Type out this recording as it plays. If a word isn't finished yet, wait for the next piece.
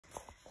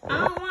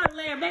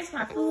That's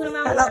my food. I'm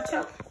Hello.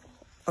 out.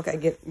 Okay,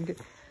 get.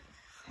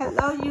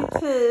 Hello,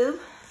 YouTube.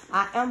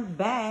 I am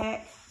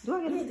back. Do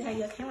I get You need to have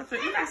your camera for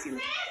you. Guys see.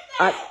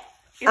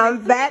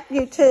 I'm back,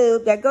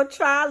 YouTube. There go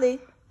Charlie.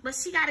 But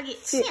she gotta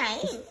get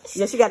changed.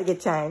 Yeah, she got to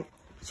get changed.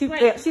 She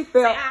Wait,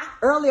 fell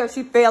earlier.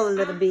 She fell a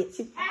little bit.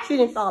 She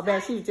didn't fall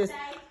bad. She was just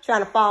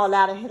trying to fall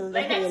out and hit her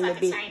head in the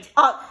bit.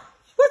 Oh,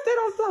 what's that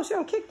on the floor? She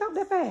done kicked up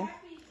that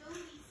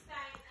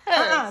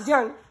fast.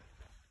 Journey.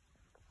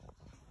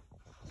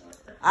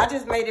 I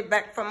just made it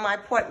back from my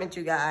appointment,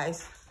 you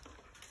guys.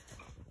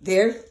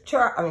 There's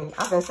Charlie.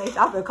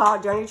 I've been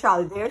called Journey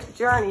Charlie. There's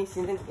Journey. She's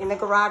in the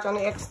garage on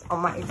my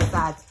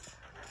exercise.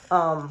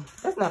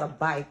 That's not a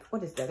bike.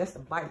 What is that? That's a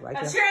bike right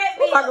there. A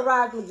treadmill. My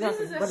garage was This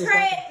is a what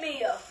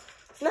treadmill.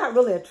 It's not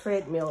really a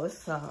treadmill.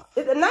 It's the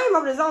name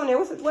of it is on there.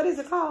 What is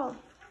it called?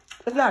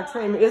 It's not a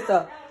treadmill. It's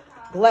a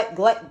glazer.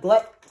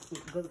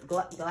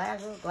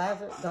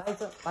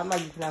 I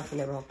might be pronouncing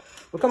that wrong.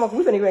 Well, come on,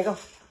 we're gonna go.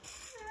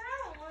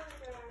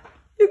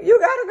 You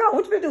gotta go.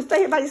 What you gonna do? Stay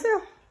here by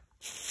yourself?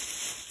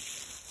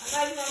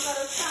 I know you're gonna go to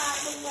the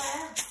side,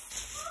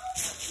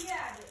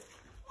 yeah.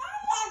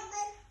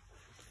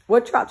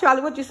 What,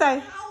 Charlie? What you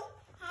say?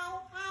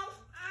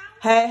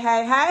 Hey,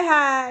 hey, hey,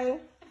 hey.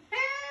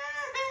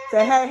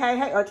 Say hey, hey,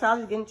 hey. Oh,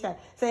 Charlie's getting chat.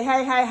 Say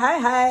hey, hey, hey,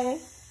 hey.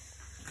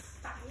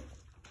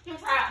 You're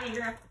proud of me,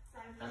 girl.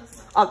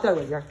 I'll tell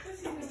you, girl.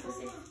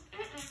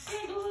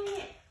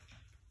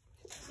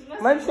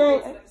 Maybe she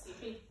ain't.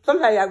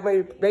 Sometimes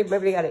maybe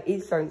they gotta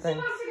eat certain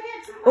things.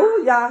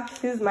 Oh, y'all,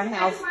 here's my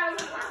house.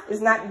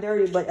 It's not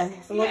dirty, but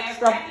some little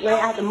stuff. I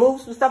have to move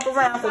some stuff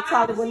around so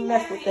Charlie wouldn't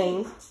mess with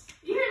things.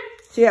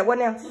 She had what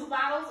now? 2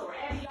 bottles or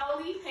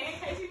ravioli,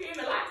 pancakes. You hear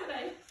me a lot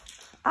today.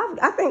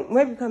 I think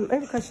maybe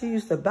because she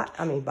used to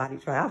body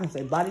train. I was gonna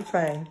say body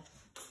train.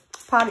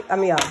 What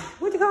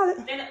do you call it?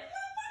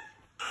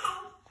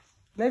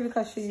 Maybe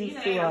because she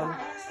used to.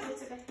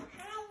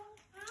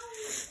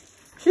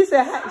 She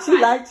said hi, she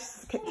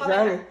likes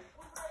Journey.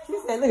 She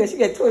said, look, she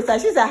get too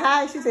excited. She said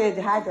hi. She said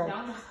hi, Journey.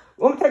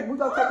 We're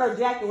gonna take her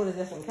jacket with us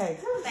just in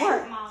case.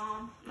 What?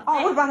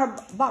 Oh, what about her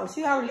bottle?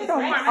 She already showed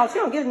me. Oh, she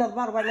don't get another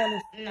bottle right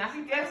now. No,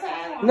 she just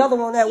had one. Another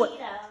one that what?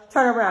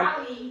 Turn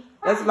around.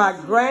 That's my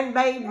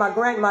grandbaby,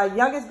 my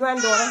youngest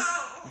granddaughter,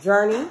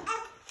 Journey,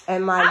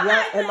 and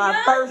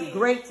my first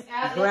great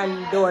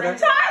granddaughter,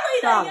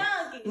 Charlie.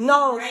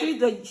 No,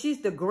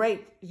 she's the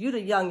great. You the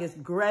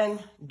youngest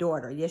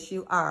granddaughter. Yes,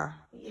 you are.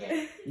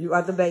 Yeah. You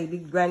are the baby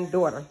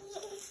granddaughter.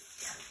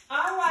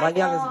 All right, My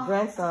youngest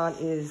grandson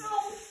is.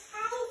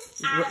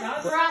 I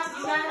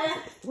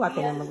can't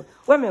remember.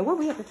 Wait a minute, what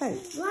we have to take?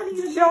 She don't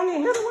need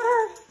another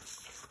one.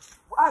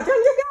 Johnny,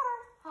 you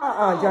got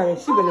her? Johnny,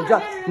 she been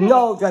jump.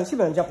 No, Johnny, she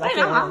been jump like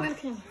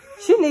that.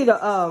 She need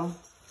a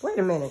Wait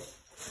a minute.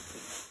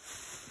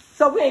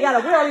 So we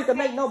don't need to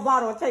make no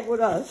bottle and take with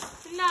us.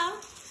 No.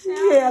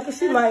 Yeah, because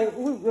she might.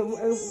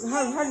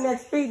 Her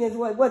next feeding is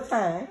what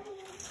time?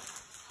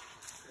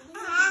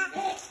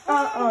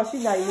 She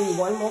might need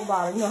one more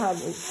bottle. You know how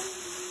it is.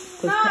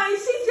 No,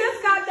 she just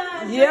got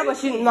done. Yeah, but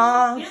she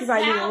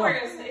might need one.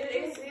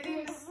 It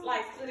is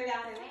like put it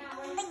out in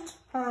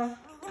hours.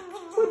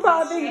 We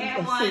probably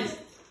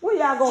where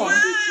y'all going?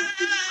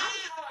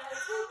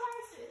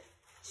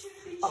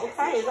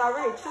 Okay, it's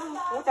already 2.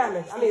 What time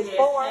is it? It's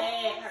 4.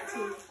 Her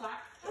 2 o'clock.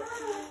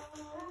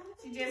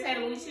 She just had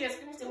it when she just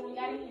finished it when we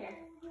got in here.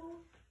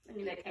 Let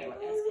me let Kayla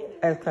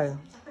ask Kayla.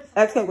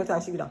 Ask Kayla what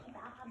time she get on.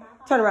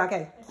 Turn around,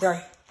 Kayla. Sorry.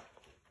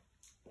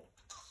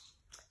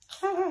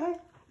 Hey.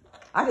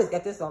 I just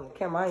got this on the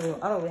camera. I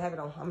don't even have it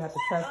on. I'm gonna have to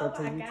transfer it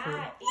to YouTube.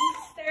 God,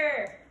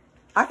 Easter.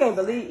 I can't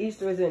believe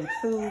Easter is in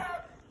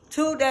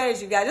 2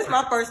 days, you guys. This is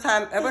my first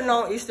time ever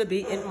known Easter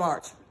be in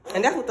March.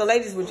 And that's what the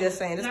ladies were just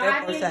saying. This is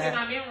their first time. In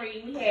my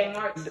memory, we had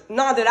March.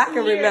 No, that I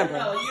can remember.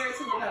 A year or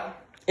 2 ago.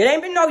 It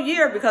ain't been no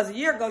year because a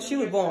year ago she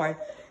was born.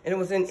 And it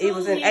was in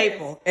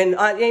April. And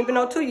it ain't been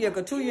no 2 years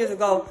because 2 years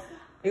ago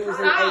it was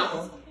in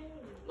April.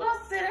 Well,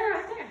 sit her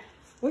right there.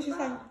 What you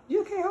say?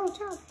 You can't hold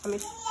child.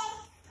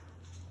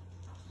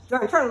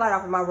 Turn the light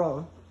off in my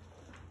room.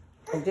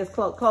 And just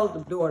close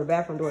the door, the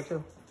bathroom door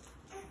too.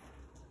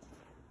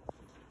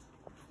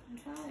 I'm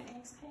trying to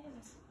ask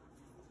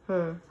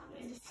Kayla.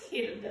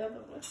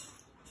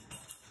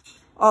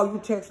 Oh, you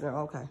texting her,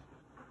 okay.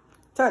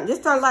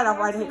 Just turn the light off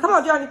right here. Come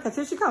on, Johnny, because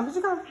here she comes.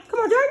 Come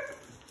on, Johnny.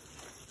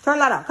 Turn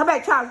the light off. Come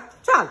back,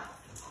 Charlie.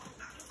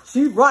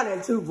 She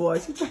running too, boy.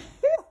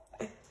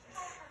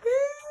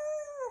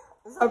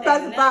 Her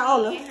pacifier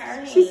on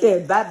her. She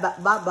said bye.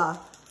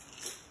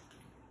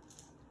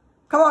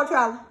 Come on,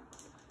 Charlie.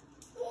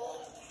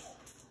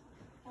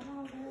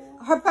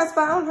 Her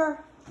pacifier on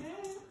her.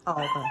 Oh,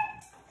 okay.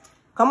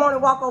 Come on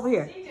and walk over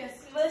here. She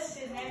just smushed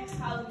it next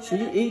to She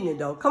eating it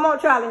though. Come on,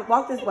 Charlie.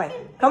 Walk this way.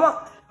 Come on.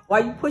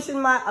 While you pushing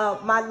my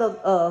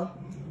little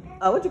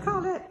what you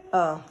call that?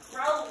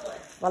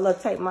 My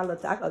little tape, my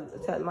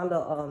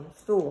little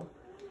stool.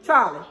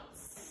 Charlie.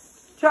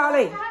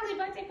 Charlie,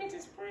 birthday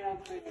picture's real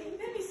pretty.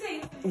 Let me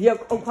see. Yeah,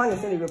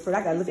 Connie's really real pretty.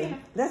 I gotta look at it.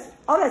 That's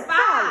Kylie.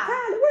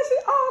 Kylie, where's she?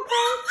 Oh,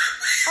 okay.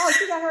 Oh,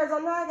 she got hers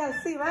on now. I gotta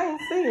see. I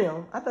ain't seen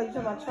him. I thought you were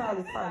talking about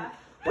Charlie's phone.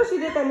 What she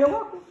did that in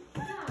Milwaukee?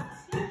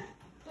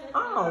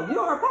 Oh, you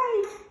on her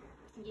page?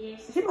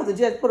 Yes. She must have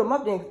just put them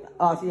up then.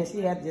 Oh, she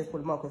had to just put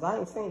them up because I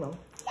ain't seen them.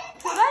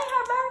 Today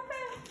her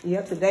birthday?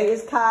 Yep, today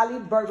is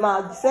Kylie's birthday.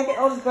 My second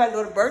oldest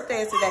granddaughter's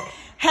birthday is today.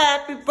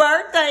 Happy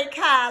birthday,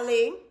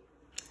 Kylie.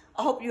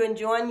 I hope you're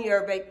enjoying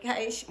your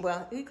vacation.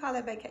 Well, do you call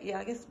that vacation? Yeah,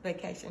 I guess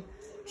vacation.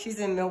 She's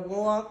in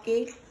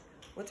Milwaukee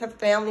with her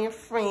family and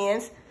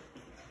friends.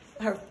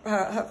 Her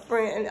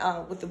friend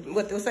with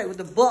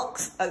the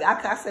Bucks.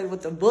 I say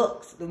with the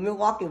Bucks, the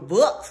Milwaukee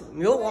Bucks.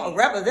 Milwaukee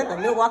represent the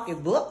Milwaukee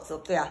Bucks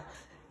up there.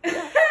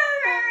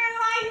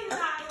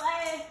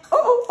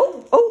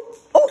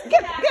 Oh!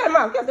 Get him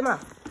out! Get him out!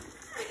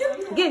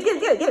 Get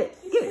it!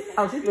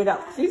 Oh, she spit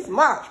out. She's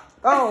smart.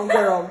 Go on,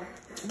 girl.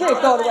 Get it.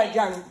 Throw it away,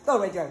 Johnny. Throw it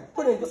away, Johnny.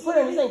 Put it in the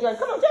sink, Johnny.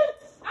 Come on, Johnny.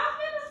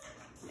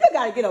 You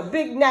gotta get a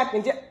big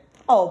napkin.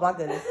 Oh my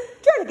goodness.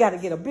 Johnny gotta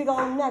get a big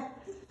old napkin.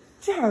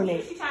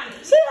 Journey. She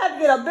had to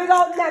get a big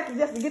old napkin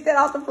just to get that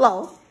off the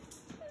floor.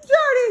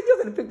 Journey, you're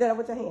gonna pick that up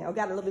with your hand. I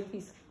got a little bit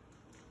piece.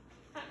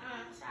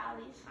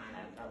 Charlie's trying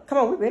to go. Come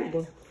on, we're ready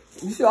then.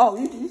 You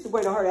should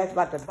wait on her to ask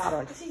about the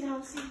bottle. She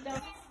don't see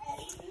the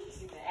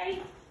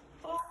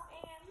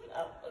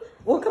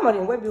Well, come on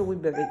in. When will we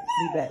be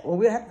back? Well,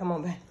 we'll have to come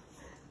on back.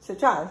 So,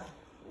 Charlie,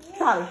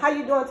 how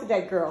you doing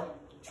today, girl?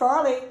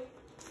 Charlie,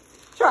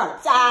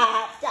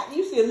 stop.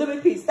 You see a little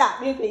bit piece.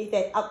 Stop. You can eat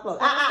that up close.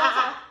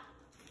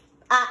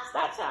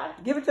 Stop, Charlie.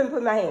 Give it to me. Put it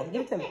in my hand.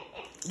 Give it to me.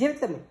 Give it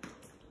to me.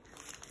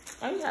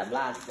 Oh, you got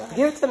blocks.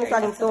 Give it to me so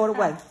I can throw it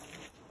away.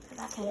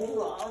 I can't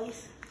do all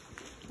this.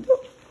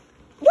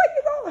 Where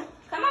you going?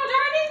 Come on,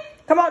 Journey.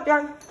 Come on,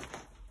 Journey.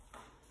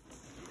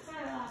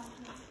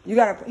 You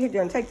gotta here,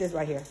 Journey. Take this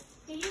right here.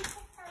 Can you pick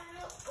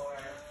her up for a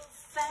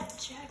fat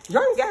check?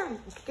 Journey, get her.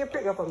 Get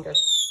pick up from there.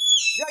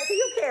 Journey, can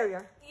you carry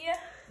her? Yeah.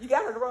 You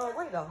got her the wrong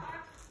way though.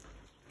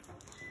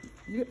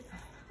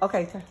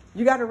 Okay,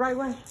 you got it the right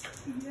way?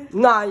 Yeah.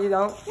 Nah, you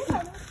don't.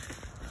 Yeah.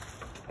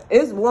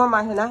 It's warm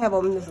out here, and I have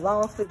on this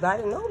long sleeve, but I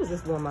didn't know it was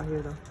this warm out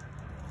here though.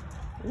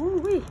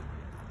 Woo-wee.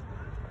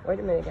 Wait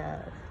a minute,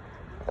 guys.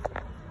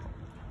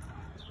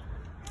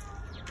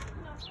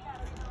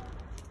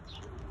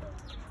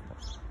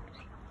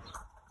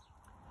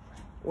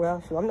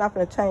 Well, so I'm not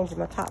gonna change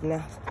my top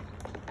now.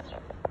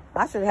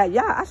 I should have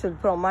I should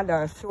have put on my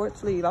darn short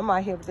sleeve. I'm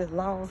out here with this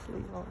long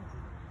sleeve on.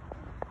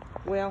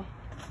 Well,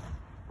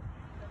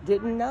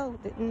 didn't know.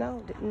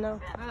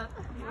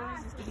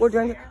 What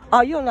drink?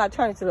 Oh, you don't know how to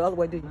turn it to the other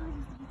way, do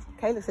you?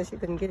 Kayla said she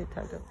couldn't get it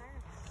turned up.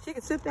 She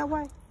could sit that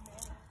way.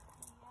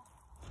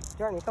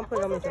 Journey, come put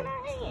it on me, Journey.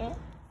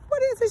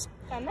 What is it?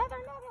 Another.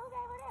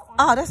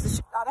 Oh,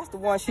 that's the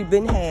one she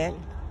been had.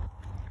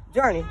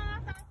 Journey.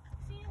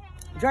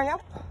 Journey,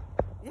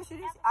 yes, she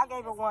did. I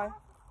gave her one.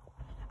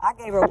 I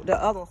gave her the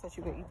other one so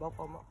she can eat both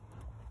of them.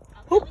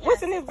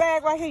 What's in this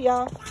bag right here,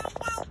 y'all?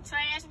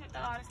 Trash with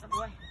all this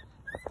boy.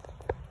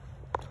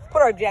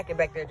 Put her jacket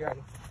back there,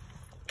 Journey.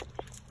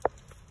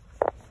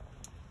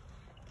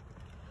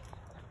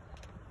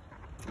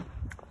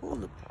 Oh,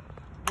 look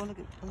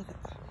at.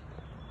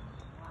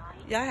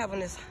 Y'all having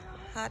this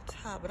hot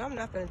top, but I'm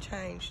not gonna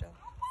change though.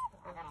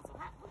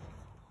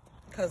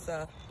 Cause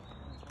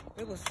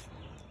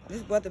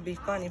this weather be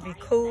funny, it'd be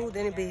cool,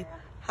 then it'd be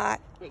hot.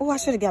 Oh, I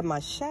should have got my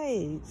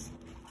shades.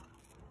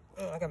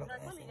 Oh, I got my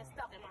glasses. Let me just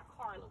stop in my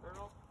car, little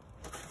girl.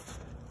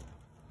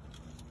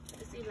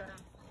 Let's see her.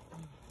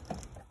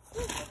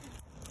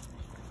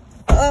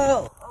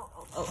 Oh.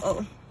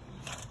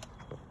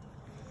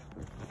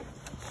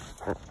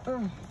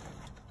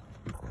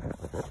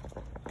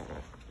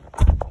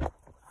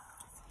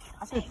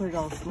 I should put it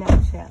on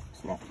Snapchat.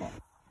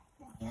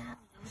 Yeah.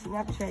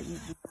 Snapchat, you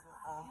do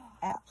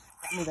apps.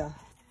 I mean, the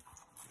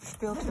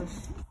filters.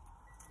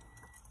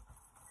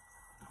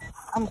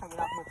 I'm taking it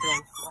off my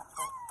phone.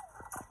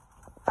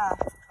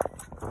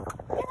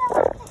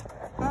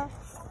 Huh?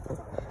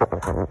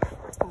 I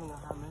don't know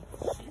how many.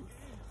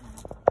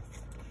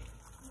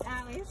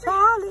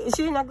 Charlie, is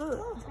she not good?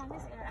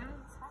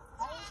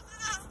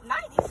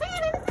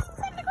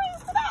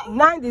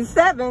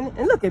 97,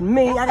 and look at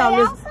me. I got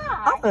this.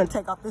 I'm gonna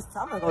take off this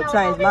top. I'm gonna go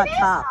change my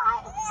top.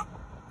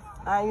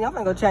 I'm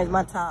gonna go change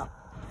my top.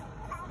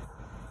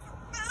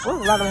 Well,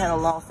 a lot of them had a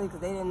long sleeve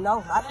because they didn't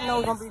know. I didn't know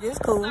it was gonna be this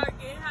cool.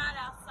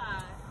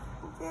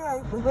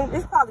 Yeah,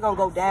 it's probably gonna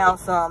go down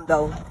some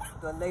though.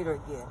 Later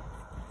again.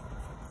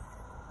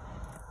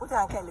 What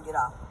time Kayla get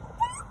off?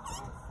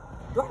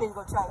 Do I need to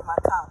go change my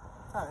top?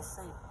 I'm trying to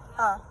see.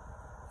 Huh?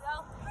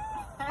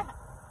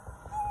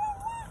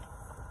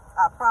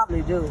 I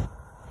probably do.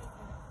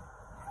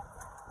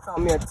 Throw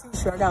me a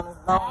t-shirt down this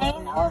long. I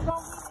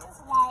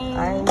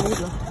ain't need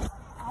them.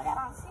 I got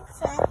on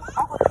t-shirt.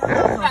 I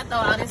got to throw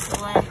all this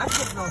away. I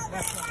put it on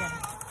Snapchat.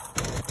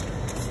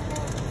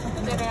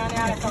 Put that down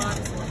there. I got to throw all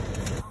this away.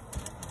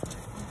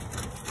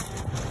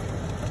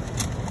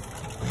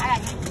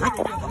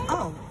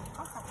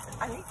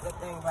 I need that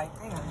thing right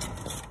there.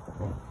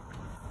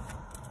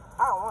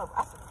 I don't want to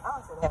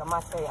have on my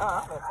shade.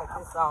 I'm going to take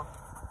this off.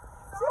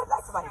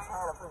 like somebody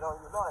trying to put it on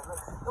you. Lord,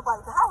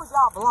 nobody. How was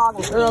y'all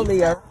vlogging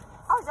earlier?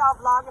 How was y'all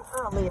vlogging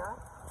earlier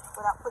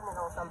without putting it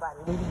on somebody?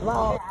 Did you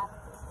vlog?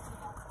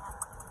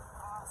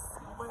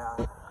 Well,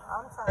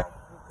 I'm trying to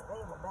get today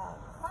in the back.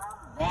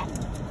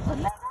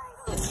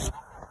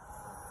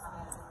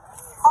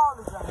 All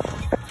the drugs.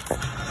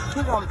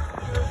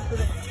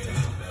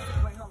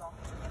 Wait, hold on.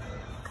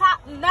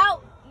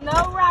 No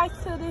rights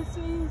to this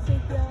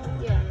music,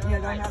 y'all. Yeah,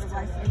 no don't have the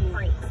rights to the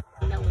music.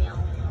 No, we don't.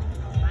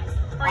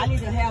 I need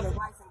to have the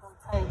rights and go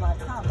change my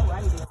time. Oh, I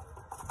need to.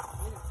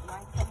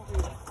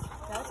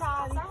 Go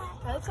Charlie.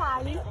 Go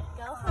Charlie.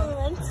 Go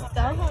Huns.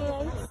 Go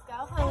Huns. Go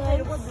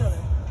Huns. What's good?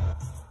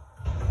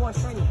 Going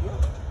straight in here.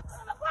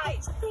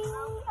 Right. Speed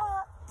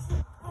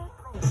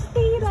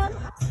up.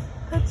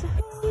 Put your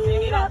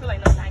feet up. Feel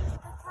like no night.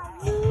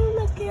 You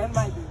looking. That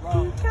might be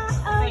wrong.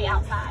 Stay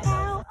outside.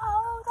 How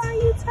old are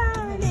you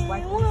turning?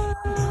 One.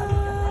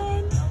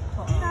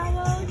 How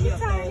old you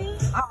turning?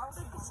 Look at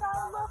your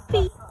little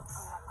feet.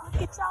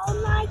 Look at your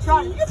Nike.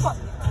 Charlie, you fuck.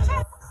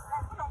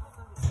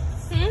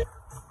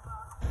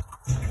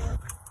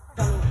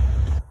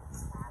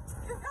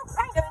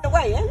 Ain't in the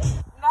way, ain't it?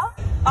 No?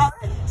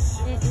 Already.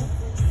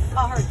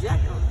 Oh, her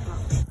jacket on the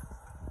front.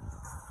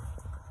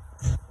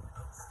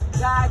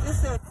 Guys, this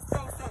thing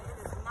said it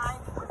is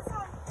 90.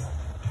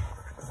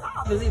 I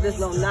don't believe this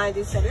little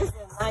 90 said it is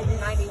 90,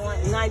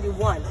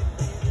 91.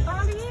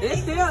 It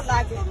feels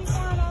like it.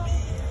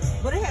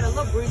 But it had a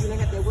little breeze when they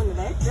had that window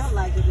there. It felt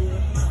like it did.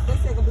 They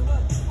said it'll be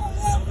what?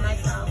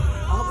 Nice out.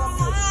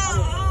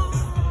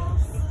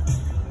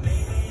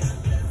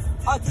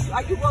 Oh,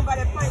 are you going by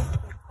that place?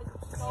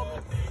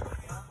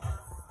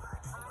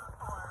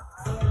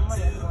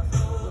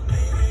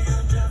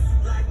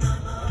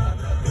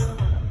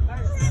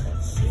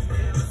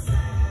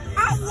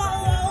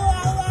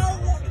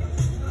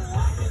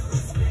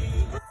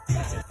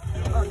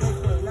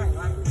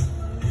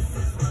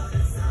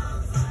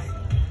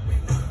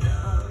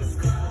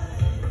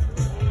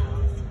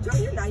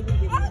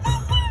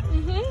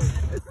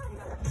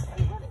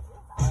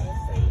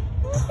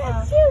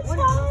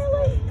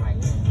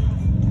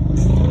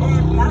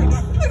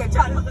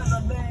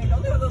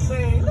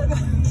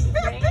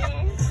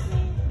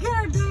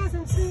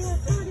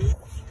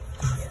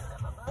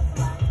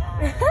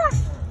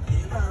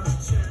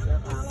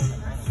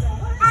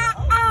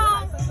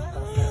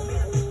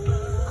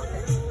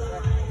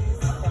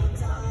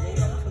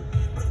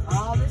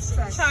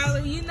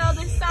 Charlie, you know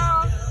this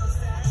song?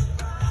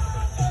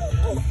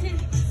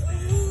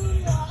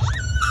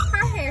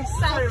 Her hair's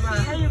so cute.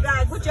 Hey, you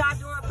guys, what y'all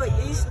doing for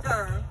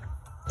Easter?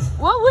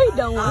 What we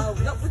doing?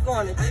 We're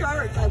going to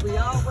church like we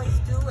always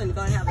do, and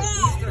going to have an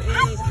Easter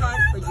egg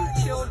hunt for you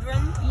children.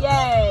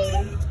 Yay.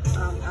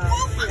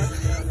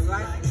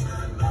 Right?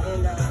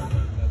 And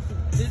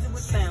visit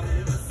with family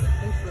and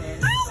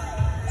friends.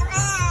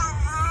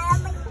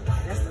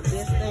 That's the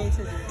best thing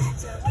to do.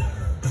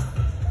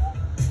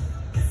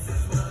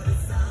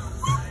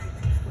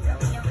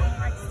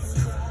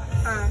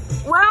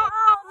 Well,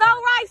 no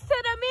rights to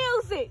the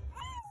music. I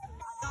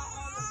don't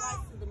own the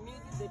rights to the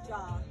music that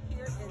y'all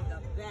hear in the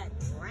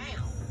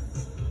background.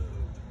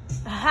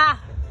 Ha.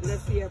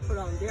 Let's see her put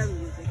on their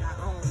music. I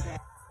own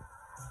that.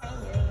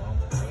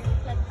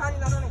 Honey,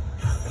 not on it.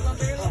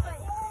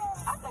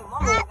 I think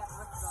Mama got the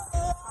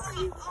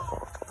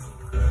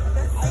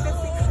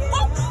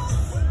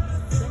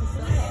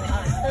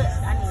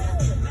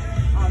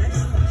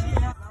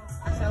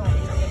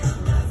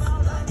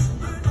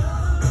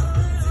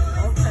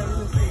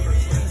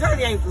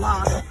Journey ain't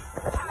vlogging.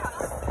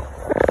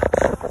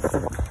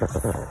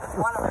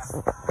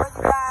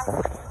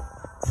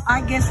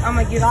 I guess I'm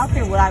gonna get off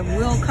here, but I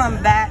will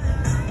come back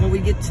when we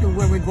get to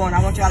where we're going.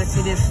 I want y'all to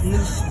see this new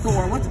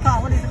store. What's it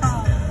called? What is it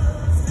called?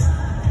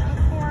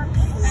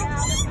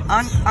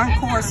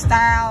 Encore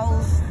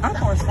Styles.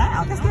 Encore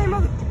Styles. That's the name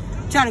of it.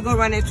 Trying to go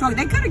around that truck.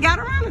 They could have got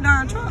around the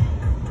darn truck.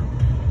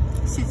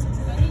 She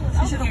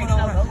should have went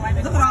over.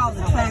 Look at all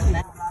the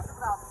traffic.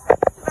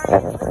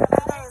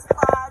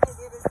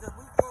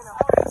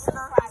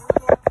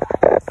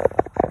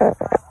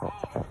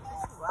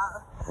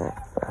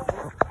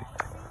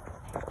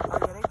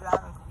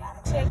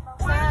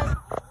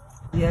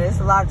 Yeah,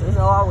 it's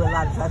always a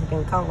lot of traffic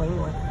in Conway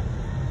anyway.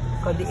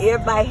 Cause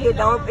everybody here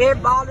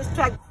all this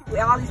traffic,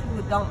 all these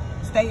people don't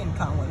stay in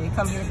Conway. They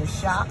come here to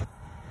shop.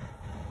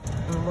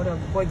 And whatever.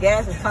 Boy,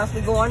 gas is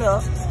constantly going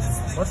up.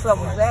 What's up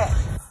with that?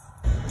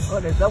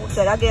 What is up with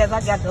that? I guess I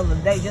got the other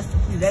day, just a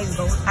few days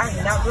ago. I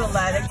did not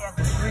realize that gas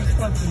was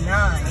 $3.29.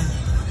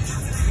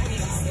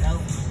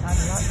 I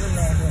did not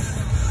realize that.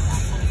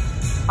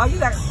 Oh, you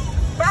got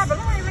 $5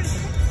 already?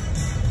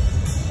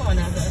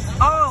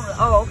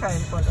 Oh, okay.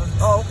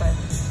 Oh, okay.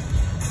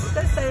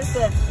 They say it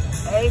says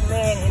a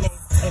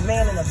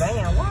man in a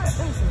van. What? Let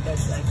me see what they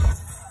say.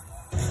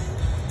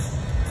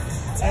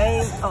 A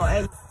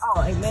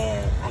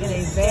man in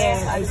a van,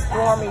 a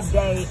stormy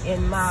day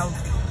in my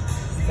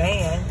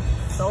van.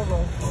 Solo. I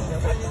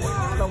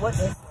don't know what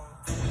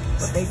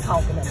they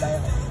talking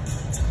about.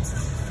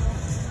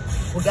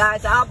 Well,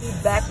 guys, I'll be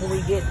back when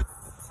we get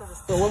to the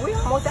store. Well, we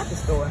almost at the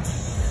store.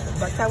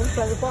 By the time we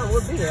turn the corner,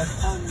 we'll be there.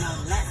 Oh no,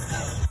 let's go.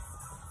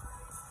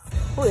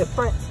 Who is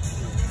Prince?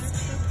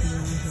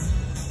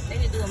 They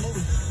need to do a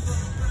movie.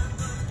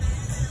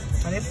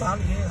 Oh, they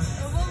probably A yeah.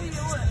 movie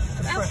or what?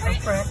 A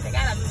Prince. Prince. They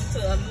got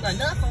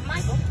enough for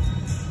Michael.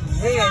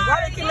 Yeah,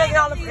 why they keep making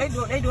all the?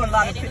 They doing a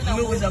lot of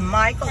movies of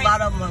Michael, a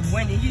lot of them of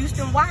Whitney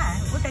Houston. Why?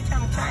 What they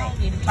trying to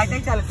change? Like they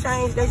trying to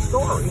change their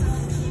story.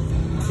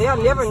 They'll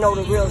never know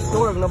the real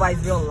story of nobody's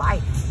real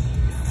life,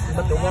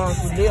 but the ones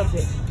who lived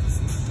it.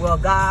 Well,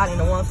 God and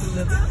the ones who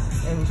lived it,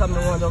 and some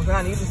of the ones that was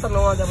around, even some of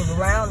the ones that was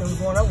around and was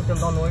going up with them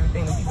don't know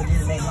everything that people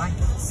did in their life.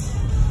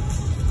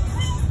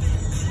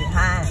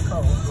 Behind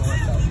closed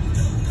doors, so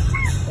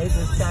they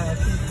just trying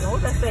to keep.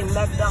 What they say,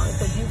 McDonald's?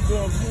 Because you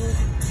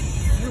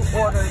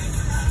ordered.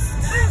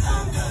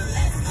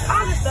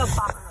 All this stuff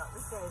popping up.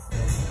 It says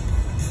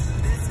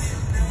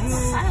you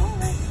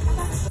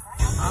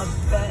are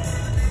bad.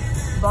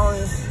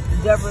 Bonus,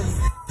 Deborah,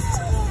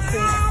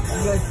 treat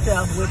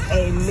yourself with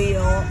a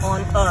meal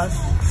on us.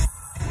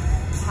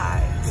 Hi.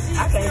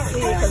 I can't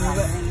see it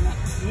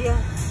because yeah,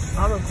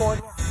 I'm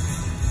recording.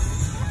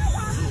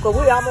 But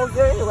we almost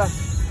there anyway.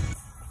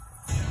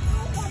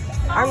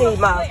 I need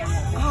my.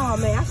 Oh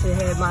man, I should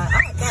have my. I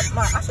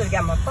should have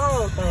got my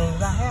phone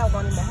things. I have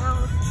one in the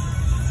house.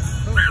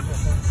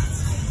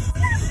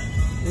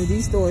 Yeah,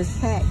 these stores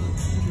packed.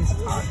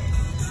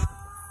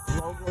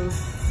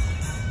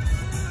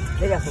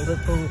 They got some good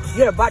food.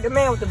 Yeah, the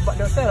man with the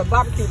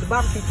barbecue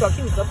truck,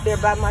 he was up there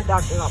by my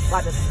doctor,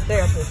 by the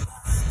therapist.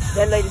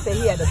 That lady said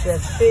he had the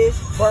best fish,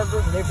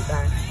 burgers, and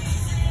everything.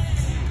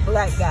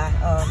 Black guy.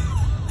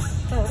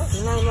 What's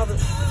the name of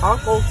it?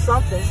 Uncle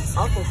something.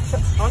 Uncle.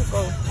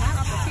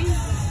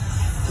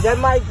 That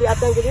might be, I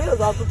think it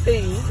is Uncle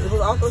T's. It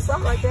was Uncle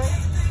something like that.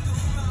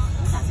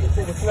 You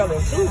can smell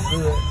it. She was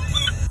good.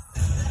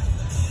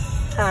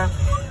 Huh?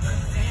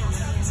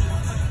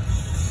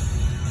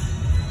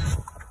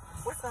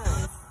 What's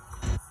that?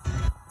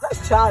 That's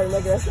Charlie,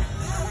 nigga. I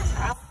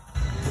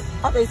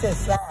thought they said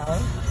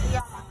sound.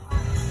 Yeah.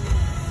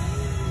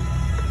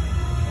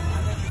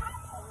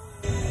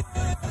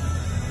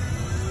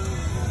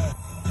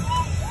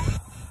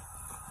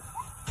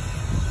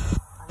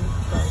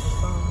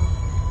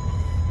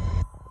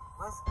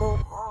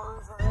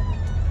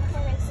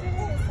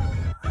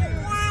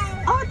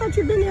 Oh, I thought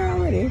you'd been there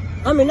already.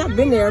 I mean, not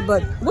been there,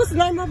 but what's the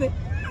name of it?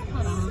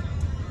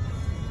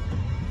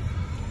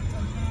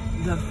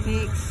 The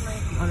Fix.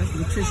 Oh, that's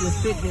Nutritional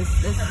Fitness.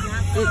 That's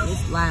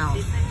Fitness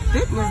Lounge.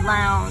 Fitness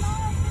Lounge.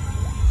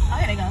 Oh,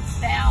 yeah, they go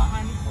style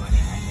honey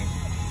corner right here.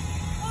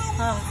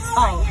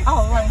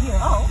 Oh, right here.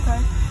 Oh, okay.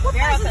 What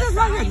place is this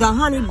right here? The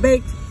Honey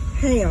Baked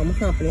Ham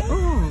Company.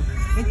 Oh,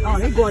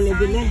 they going there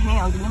getting that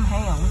ham, getting them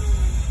hams.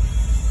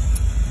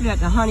 You got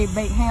the Honey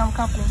Baked Ham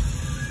Company.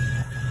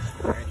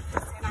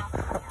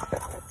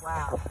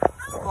 Wow.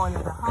 They're going to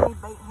the Honey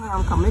Baked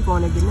Ham Company. They're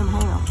going there getting them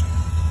ham.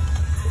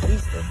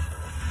 Easter.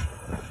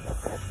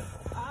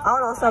 I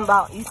don't know something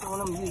about Easter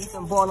when you eat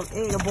them boiled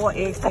eggs. The boiled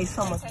eggs taste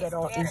so much better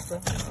on Easter.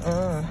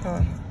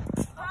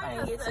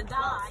 It's a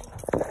dye.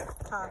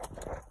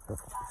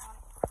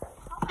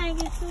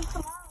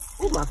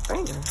 Ooh, my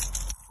finger.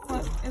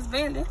 What? It's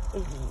bending.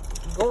 It's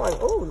going.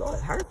 Oh, Lord,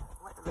 it hurt.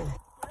 Wait a minute.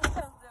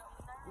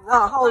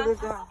 No, hold it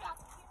down.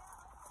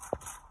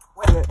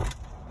 Wait a minute.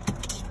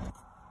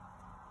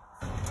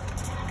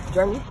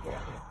 Journey?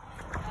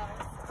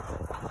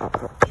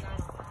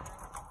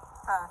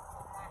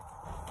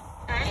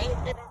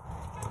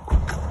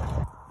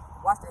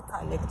 Watch that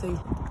cotton next to you.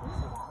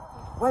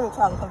 Wait a minute,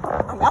 Charlie. I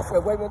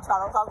said, wait a minute,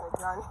 Charlie. I'm talking with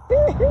Johnny.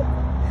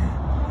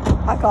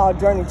 I call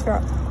Journey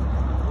Chuck.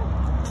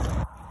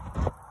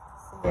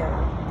 Yeah.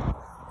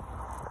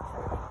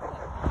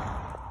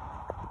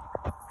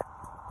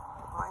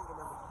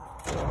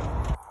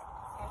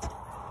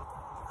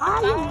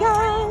 Hi, you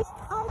guys.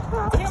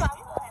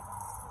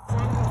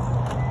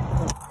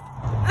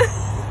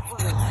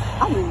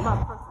 I need my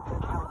purse.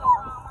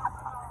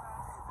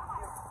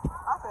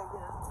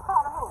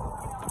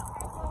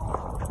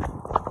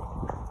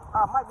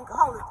 Might be can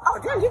hold it. Oh,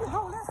 Jim, you can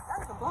hold that.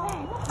 That's a ball.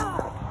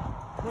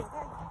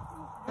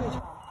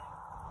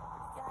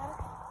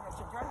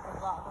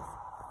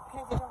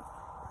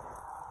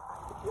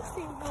 You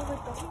see me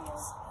with the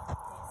heels.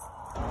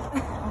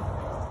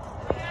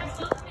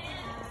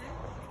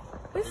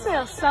 This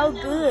smells so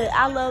good.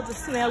 I love the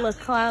smell of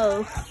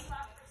clothes.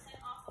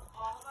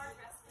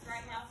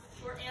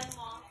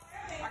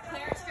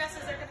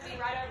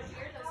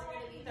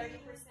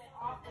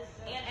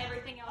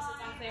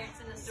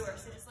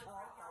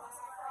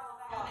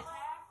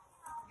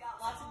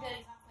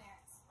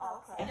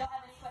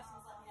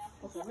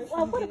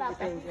 Well, what about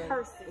the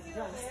purses?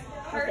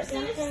 Purses? We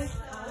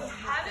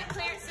haven't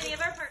cleared any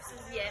of our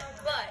purses yet,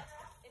 but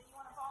if you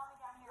want to follow me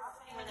down here, I'll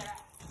show you where they're at.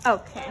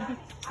 Okay.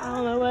 I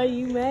don't know why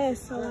you mad,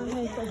 so I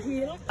hate to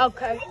hear.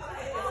 Okay.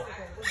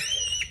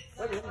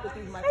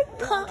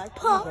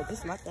 This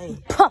is my thing.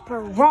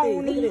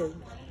 Pepperoni.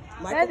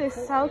 That is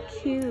so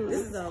cute.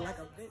 This is like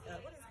a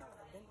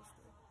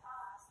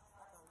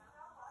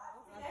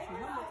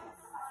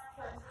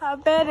I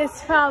bet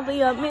it's probably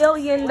 $1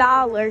 million.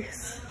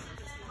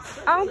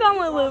 I'm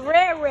going with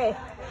Red Red.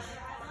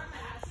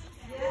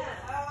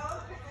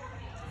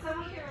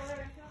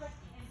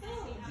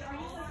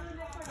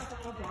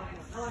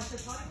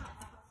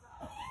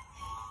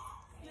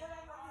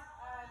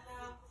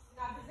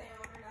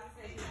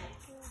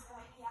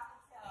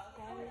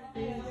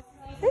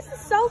 This is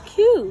so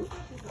cute.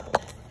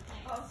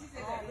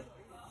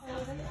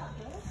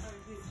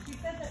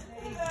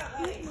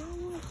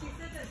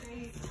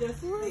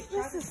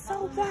 This is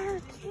so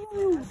darn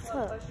cute.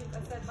 $6.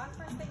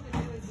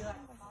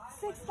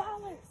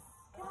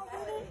 Can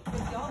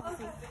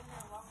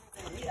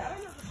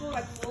I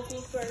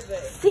get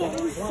it?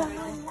 Seems so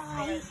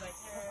nice.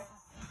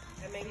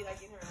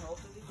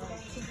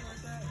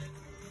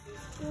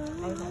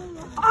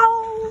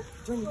 Oh.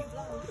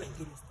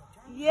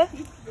 Yeah.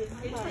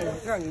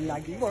 Journey,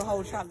 like you want to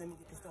hold shot? Let me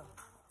get this stuff.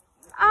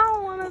 I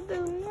don't want to do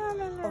none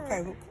of that.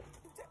 Okay.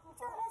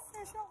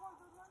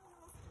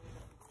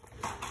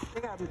 They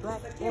gotta be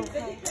black.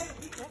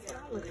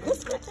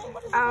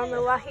 I don't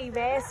know why he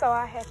bad, so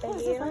I have to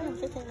hear him.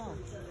 No.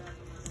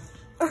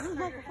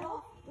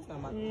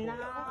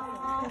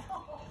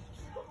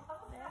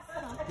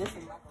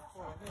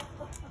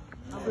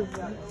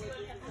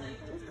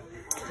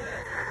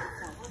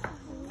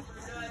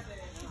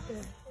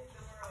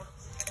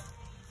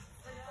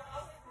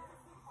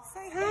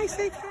 Say hi,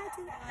 say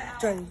Kathy.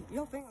 Johnny,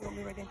 your finger gonna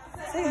be right there.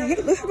 Say,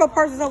 look at my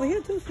purses over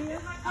here too, see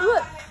it?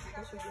 Look.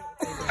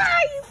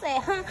 How you say,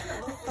 huh?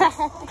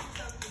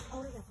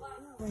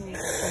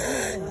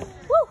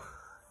 Woo.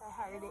 I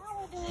heard it.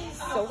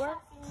 Sore?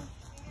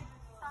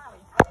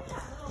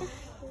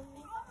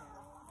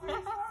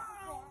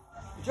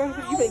 Johnny,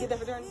 you better get that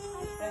for Johnny.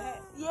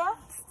 Yeah.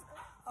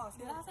 Oh,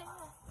 see that?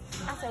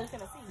 I said we're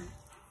gonna see.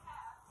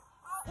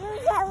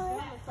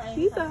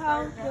 You can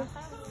hold it.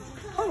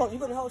 Hold on, you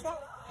better hold shot.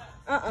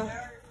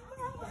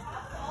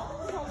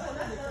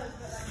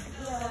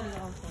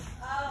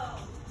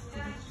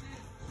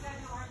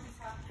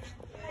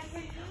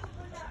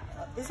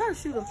 Is her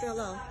shoe that fell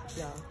off?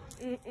 Yeah.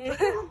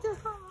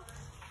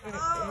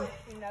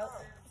 Nope.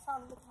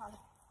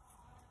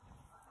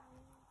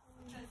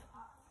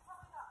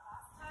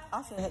 I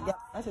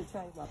should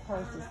change my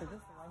purse because this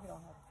one right here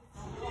don't have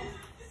it.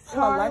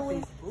 Charlie. I like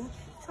these boots.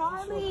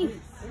 Charlie.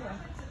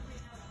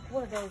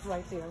 What are those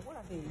right there? What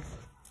are these?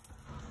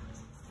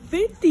 $50?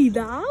 These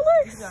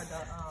are the,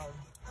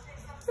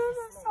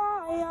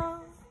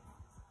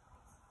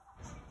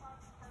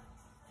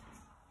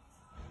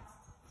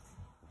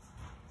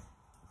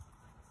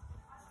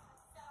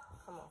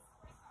 come on.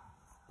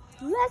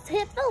 Let's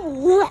hit the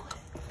left.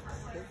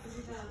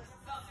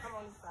 Come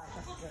on this side.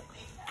 That's good.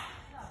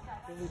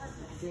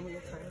 Give me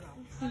your turn it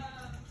on.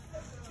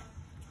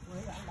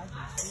 Well, I like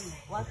these shoes.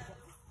 What?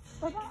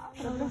 I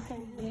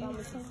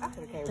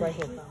could have came right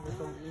here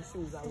from these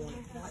shoes I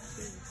wanted. White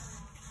shoes.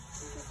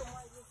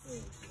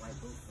 White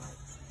boots.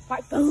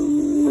 White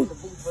boom. The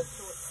boots were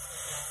short.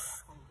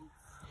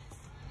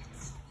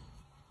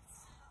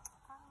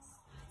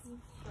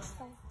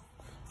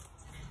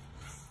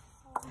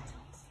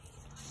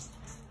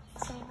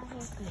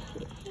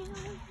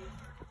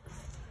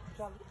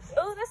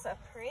 Oh, that's a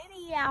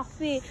pretty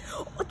outfit.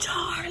 Oh,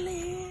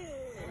 Charlie.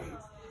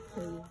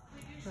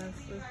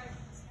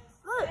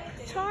 Look,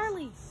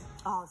 Charlie.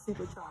 Oh,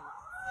 Secret Charlie.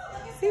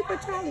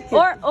 Secret Charlie.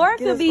 Or it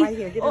could be, right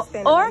here.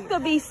 or it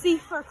could be C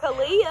for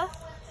Kalia.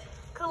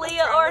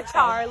 Kalia or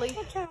Charlie.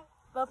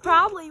 But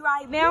probably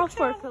right now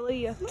for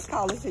Kalia. Let's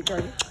call this it,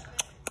 Journey.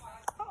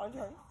 Call it,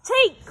 Journey.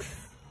 Teeks.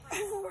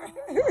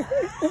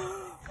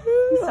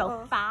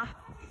 So fine.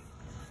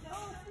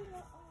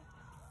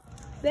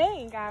 They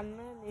ain't got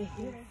money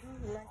here.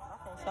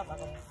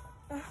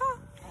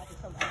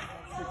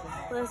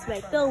 Let's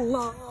make the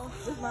law.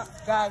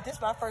 Guys, this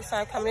is my first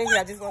time coming in here.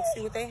 I just want to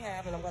see what they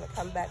have, and I'm going to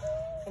come back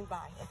and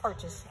buy and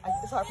purchase.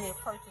 It's hard for me to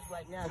purchase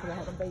right now because I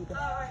have a baby.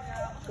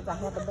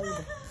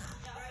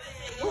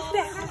 What's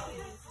that?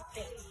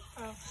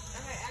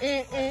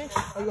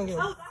 Oh, you gonna get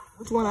one?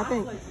 Which one I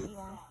think?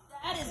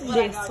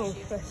 This one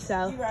for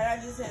sure.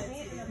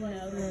 No.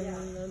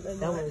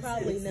 That one's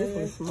Probably this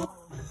one's small.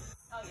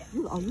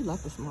 You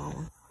like the small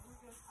one.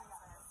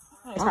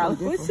 Charlie.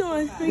 Which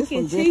one's This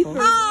freaking one cheaper? different.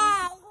 I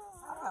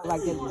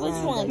like this one. Which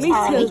one? Me too.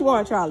 Which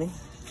one, Charlie?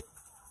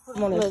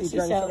 Come on, let's see,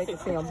 Journey, so they can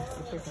see them.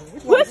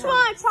 Which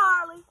one,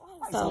 Charlie?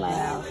 So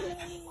loud.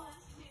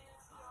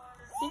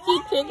 You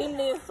keep picking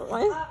this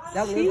one.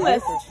 That one She is was.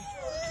 different.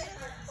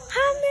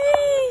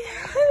 Honey,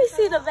 let me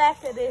see the back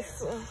of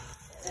this one.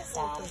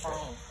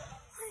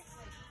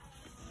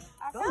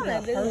 I kind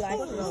of do like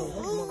them.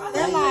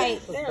 They're like,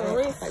 they're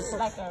wrist,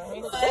 like a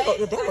wrist. That one,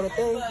 the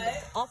thing.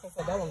 Okay,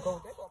 so that one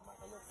goes. That one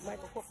might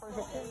go for first.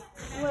 Okay,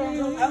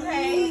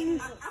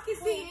 I can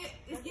see it.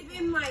 It's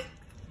giving like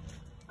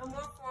a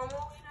more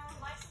formal, you know.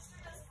 My sister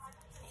doesn't have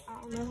to take. I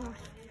don't know how.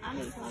 I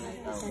need to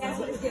That's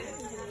what it's giving.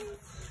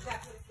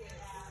 That's what it's giving.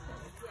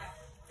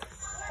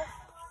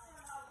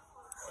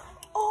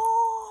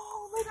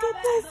 Oh, look at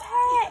this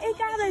hat. It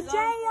got a J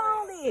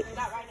on it.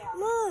 Not right now.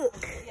 Look.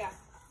 Yeah.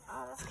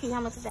 Oh, that's cute.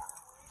 How much is that?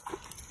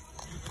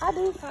 I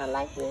do kind of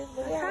like this.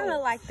 I kind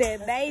of like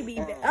that baby.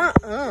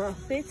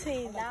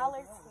 $15.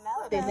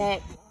 No,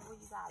 that.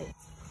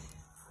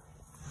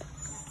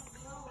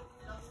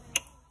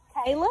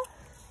 Kayla?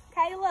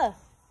 Kayla.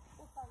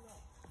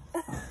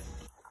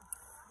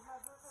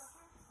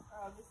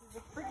 This is a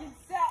freaking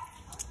set.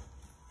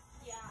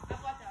 Yeah, I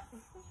bought that.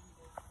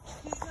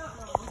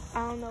 I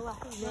don't know what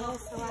he was,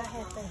 so I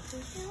had to.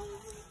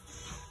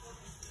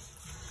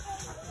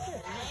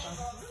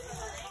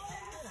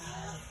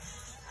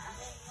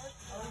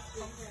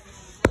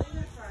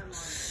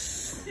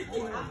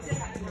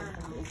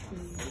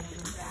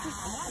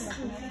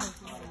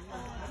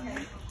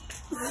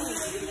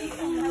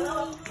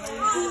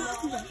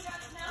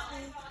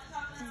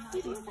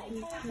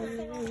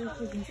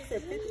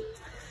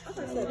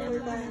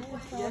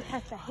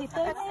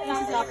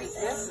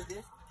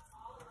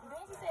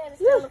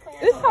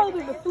 This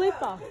holding the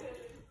flip off.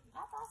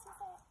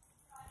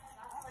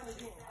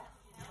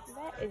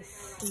 That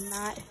is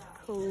not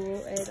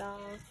cool at all.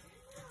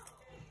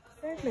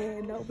 That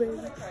man no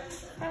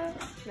business.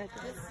 Nothing.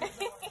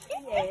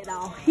 He had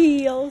all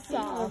heels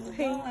off.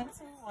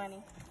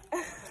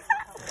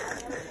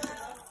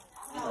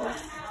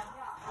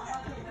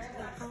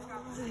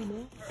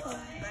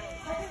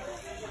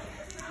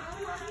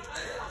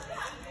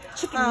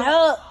 Chicken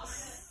nuts.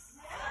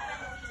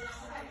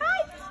 Hi,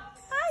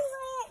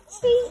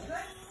 Richie.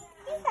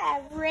 You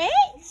have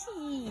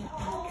Richie.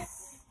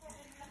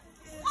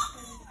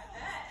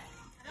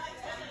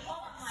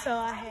 So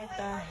I had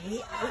to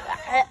hit.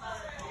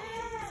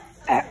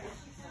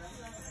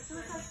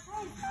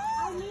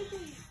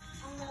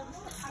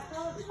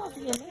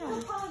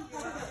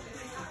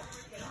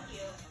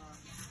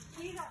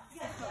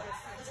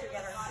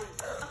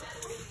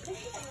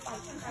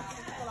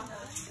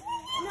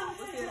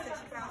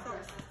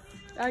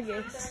 I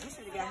guess. You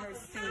should have got her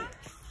seat.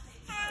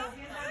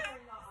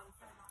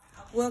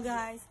 Well,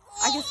 guys,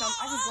 I just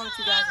wanted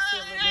you guys to see a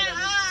little bit of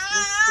this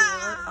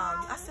store.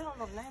 I still don't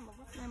know the name of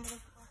what's the name of this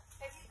store.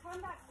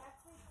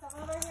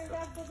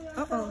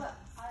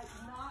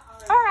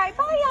 All right,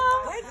 bye,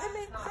 y'all. Wait, let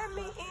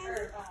me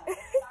end.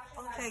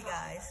 Okay,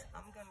 guys,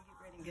 I'm gonna get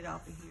ready and get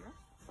off of here.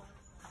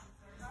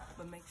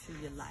 But make sure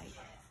you like,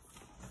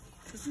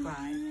 subscribe,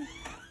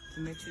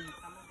 and make sure you're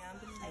coming down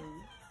below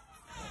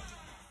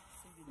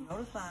so you're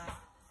notified.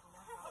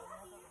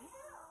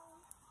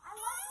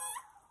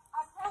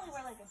 I'd probably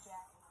wear like a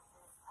jacket.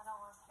 I don't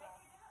want to.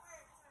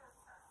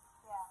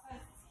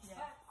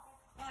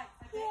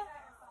 Yeah.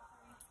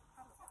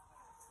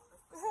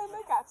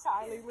 They got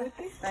Charlie with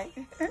it. Right?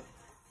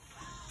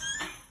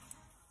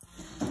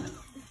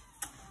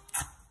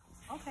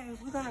 Okay,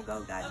 we're gonna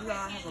go, guys. You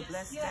all have a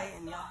blessed day,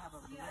 and y'all have a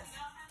blessed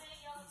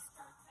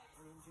Easter,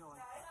 and enjoy.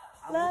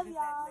 I will be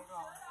back later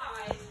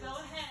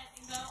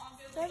on.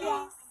 Love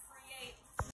y'all.